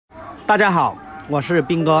大家好，我是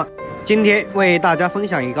斌哥，今天为大家分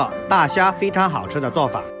享一个大虾非常好吃的做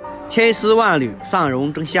法——千丝万缕蒜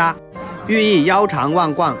蓉蒸虾，寓意腰缠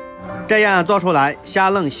万贯。这样做出来，虾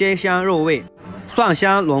嫩鲜香入味，蒜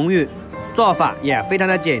香浓郁，做法也非常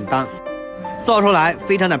的简单，做出来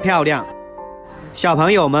非常的漂亮，小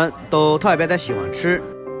朋友们都特别的喜欢吃。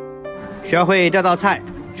学会这道菜，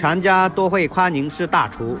全家都会夸您是大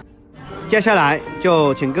厨。接下来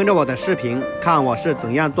就请跟着我的视频看我是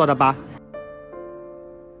怎样做的吧。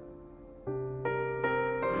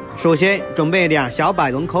首先准备2小把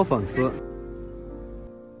人口粉丝，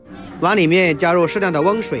往里面加入适量的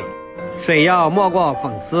温水，水要没过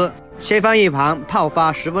粉丝，先放一旁泡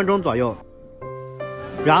发10分钟左右，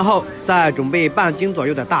然后再准备半斤左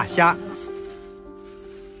右的大虾，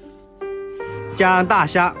将大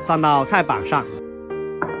虾放到菜板上，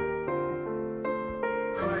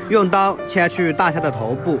用刀切去大虾的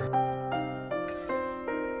头部，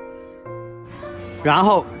然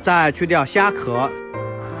后再去掉虾壳，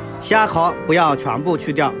虾壳不要全部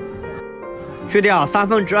去掉，去掉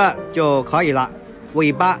2/3就可以了，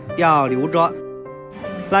尾巴要留着，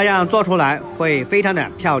那样做出来会非常的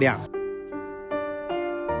漂亮。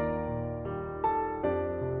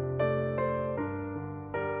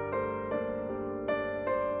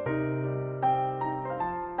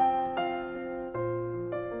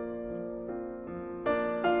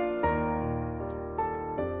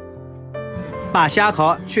把虾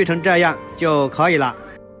壳去成这样就可以了，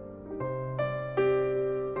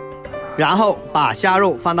然后把虾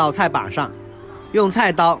肉放到菜板上，用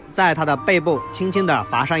菜刀在它的背部轻轻地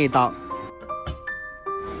划上一刀，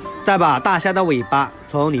再把大虾的尾巴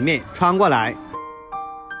从里面穿过来，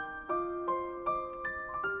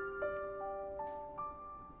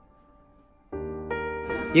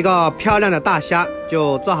一个漂亮的大虾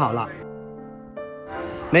就做好了。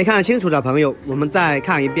没看清楚的朋友，我们再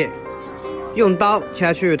看一遍。用刀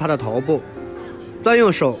切去它的头部，再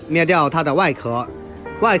用手灭掉它的外壳，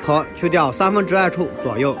外壳去掉2/3处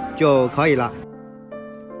左右就可以了。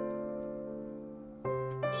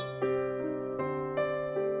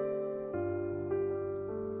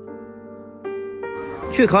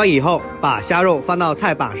去壳以后，把虾肉放到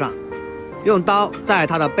菜板上，用刀在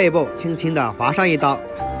它的背部轻轻地划上一刀，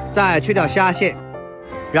再去掉虾线，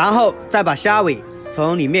然后再把虾尾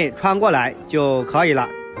从里面穿过来就可以了。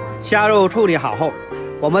虾肉处理好后，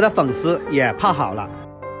我们的粉丝也泡好了。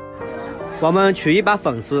我们取一把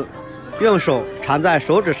粉丝，用手缠在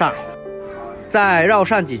手指上，再绕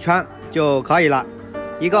上几圈就可以了，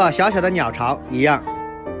一个小小的鸟巢一样。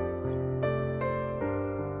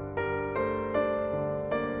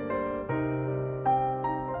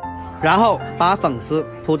然后把粉丝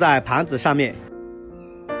铺在盘子上面，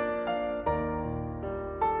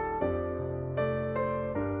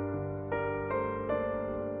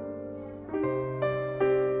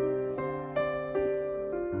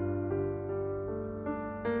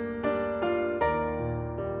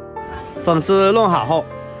粉丝弄好后，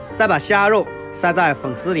再把虾肉塞在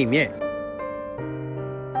粉丝里面，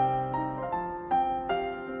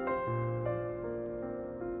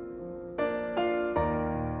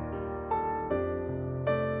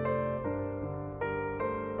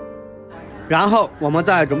然后我们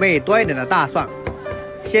再准备多一点的大蒜，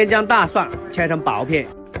先将大蒜切成薄片，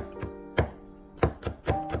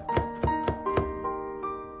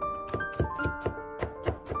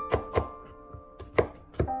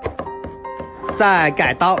再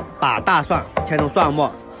改刀把大蒜切成蒜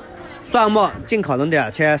末，蒜末尽可能的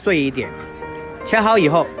切碎一点。切好以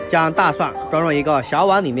后，将大蒜装入一个小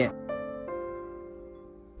碗里面，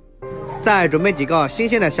再准备几个新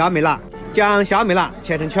鲜的小米辣，将小米辣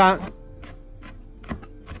切成圈，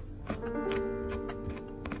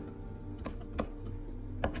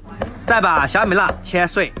再把小米辣切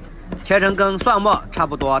碎，切成跟蒜末差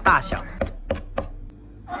不多大小。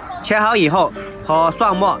切好以后，和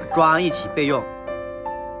蒜末装一起备用。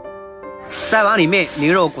再往里面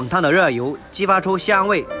淋入滚烫的热油，激发出香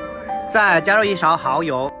味，再加入1勺蚝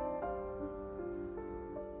油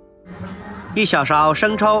，1小勺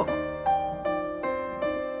生抽，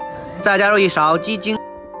再加入1勺鸡精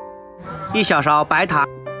，1小勺白糖，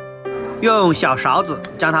用小勺子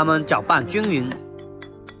将它们搅拌均匀，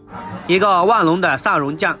一个万能的蒜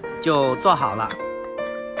蓉酱就做好了。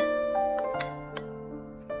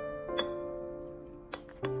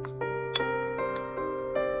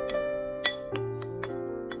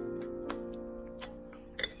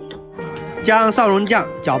将蒜蓉酱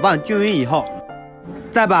搅拌均匀以后，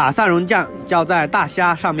再把蒜蓉酱浇在大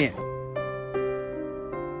虾上面，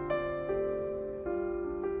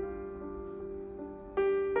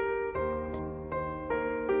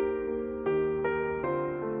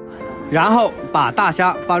然后把大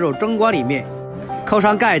虾放入蒸锅里面，扣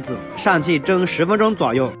上盖子，上气蒸10分钟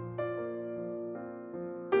左右。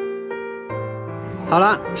好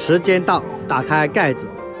了，时间到，打开盖子，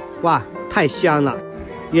哇，太香了，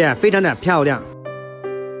也非常的漂亮。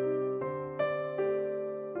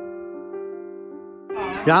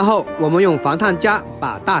然后我们用防烫夹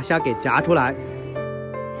把大虾给夹出来，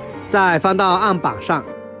再放到案板上，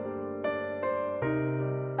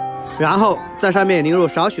然后在上面淋入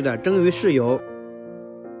少许的蒸鱼豉油，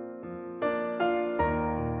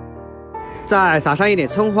再撒上一点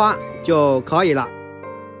葱花就可以了。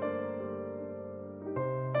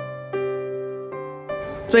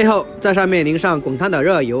最后在上面淋上滚烫的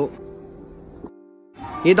热油，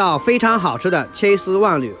一道非常好吃的千丝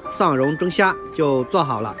万缕蒜蓉蒸虾就做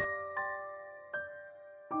好了。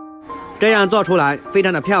这样做出来非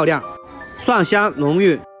常的漂亮，蒜香浓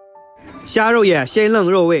郁，虾肉也鲜嫩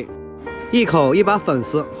入味，一口一把粉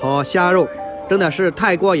丝和虾肉，真的是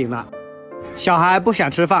太过瘾了。小孩不想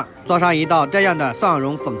吃饭，做上一道这样的蒜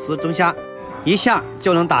蓉粉丝蒸虾，一下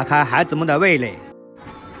就能打开孩子们的味蕾。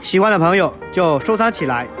喜欢的朋友就收藏起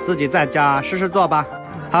来，自己在家试试做吧。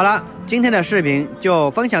好了，今天的视频就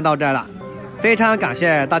分享到这了，非常感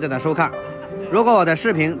谢大家的收看。如果我的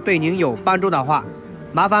视频对您有帮助的话，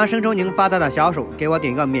麻烦伸出您发达的小手，给我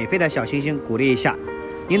点个免费的小心心，鼓励一下。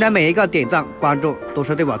您的每一个点赞、关注都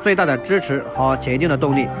是对我最大的支持和前进的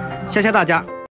动力。谢谢大家，